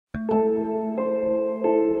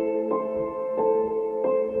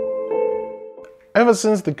Ever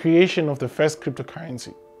since the creation of the first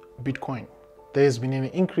cryptocurrency, Bitcoin, there has been an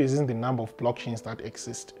increase in the number of blockchains that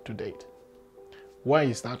exist to date. Why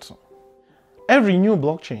is that so? Every new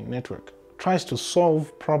blockchain network tries to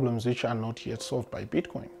solve problems which are not yet solved by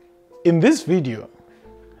Bitcoin. In this video,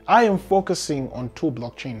 I am focusing on two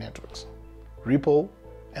blockchain networks, Ripple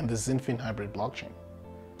and the XinFin hybrid blockchain.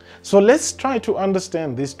 So let's try to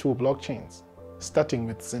understand these two blockchains, starting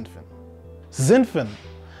with XinFin. XinFin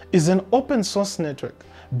is an open source network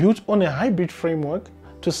built on a hybrid framework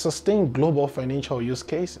to sustain global financial use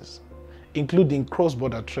cases, including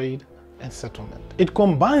cross-border trade and settlement. It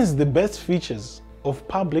combines the best features of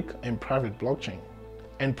public and private blockchain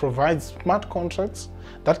and provides smart contracts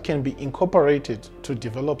that can be incorporated to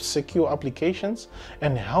develop secure applications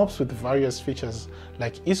and helps with various features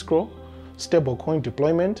like escrow, stablecoin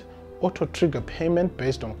deployment, auto-trigger payment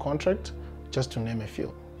based on contract, just to name a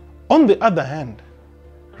few. On the other hand,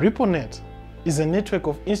 RippleNet is a network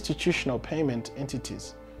of institutional payment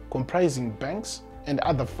entities comprising banks and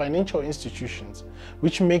other financial institutions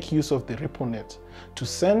which make use of the RippleNet to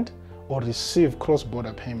send or receive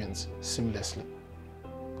cross-border payments seamlessly.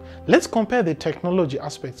 Let's compare the technology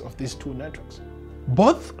aspects of these two networks.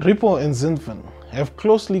 Both Ripple and XinFin have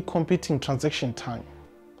closely competing transaction time,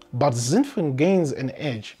 but XinFin gains an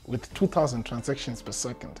edge with 2,000 transactions per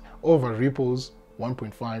second over Ripple's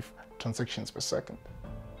 1.5 transactions per second.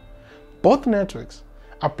 Both networks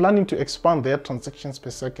are planning to expand their transactions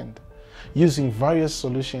per second using various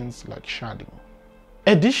solutions like sharding.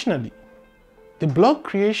 Additionally, the block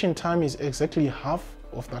creation time is exactly half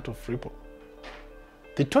of that of Ripple.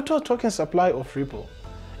 The total token supply of Ripple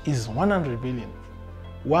is 100 billion,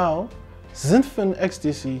 while XinFin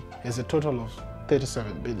XDC has a total of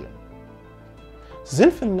 37 billion.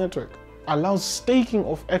 XinFin network allows staking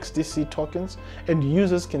of XDC tokens and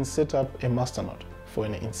users can set up a masternode for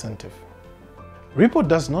an incentive. Ripple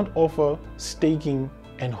does not offer staking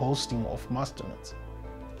and hosting of masternodes.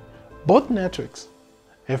 Both networks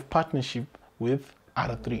have partnership with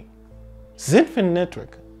R3. XinFin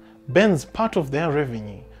network burns part of their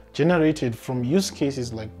revenue generated from use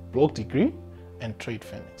cases like block degree and trade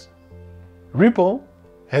finance. Ripple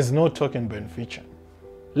has no token burn feature.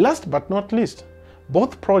 Last but not least,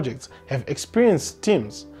 both projects have experienced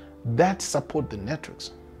teams that support the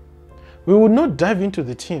networks. We will not dive into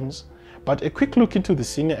the teams, but a quick look into the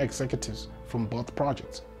senior executives from both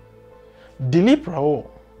projects. Dilip Rao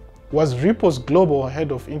was Ripple's global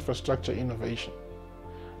head of infrastructure innovation.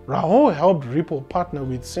 Rao helped Ripple partner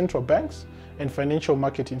with central banks and financial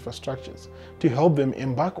market infrastructures to help them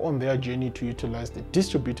embark on their journey to utilize the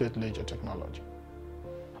distributed ledger technology.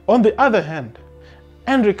 On the other hand,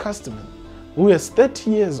 Andre Custerman, who has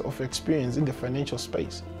 30 years of experience in the financial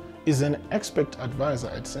space, is an expert advisor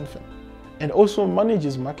at XinFin and also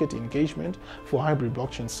manages market engagement for hybrid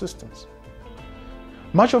blockchain systems.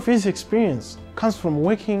 Much of his experience comes from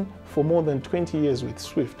working for more than 20 years with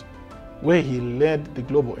Swift, where he led the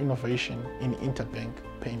global innovation in interbank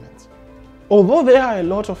payments. Although there are a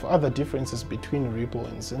lot of other differences between Ripple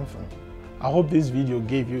and XinFin, I hope this video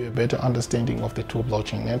gave you a better understanding of the two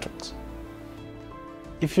blockchain networks.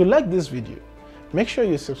 If you like this video, make sure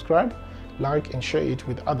you subscribe, like and share it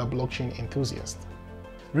with other blockchain enthusiasts.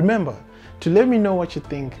 Remember to let me know what you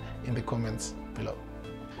think in the comments below.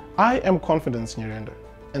 I am Confidence Nyirenda,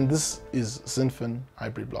 and this is XinFin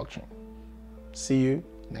Hybrid Blockchain. See you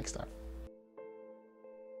next time.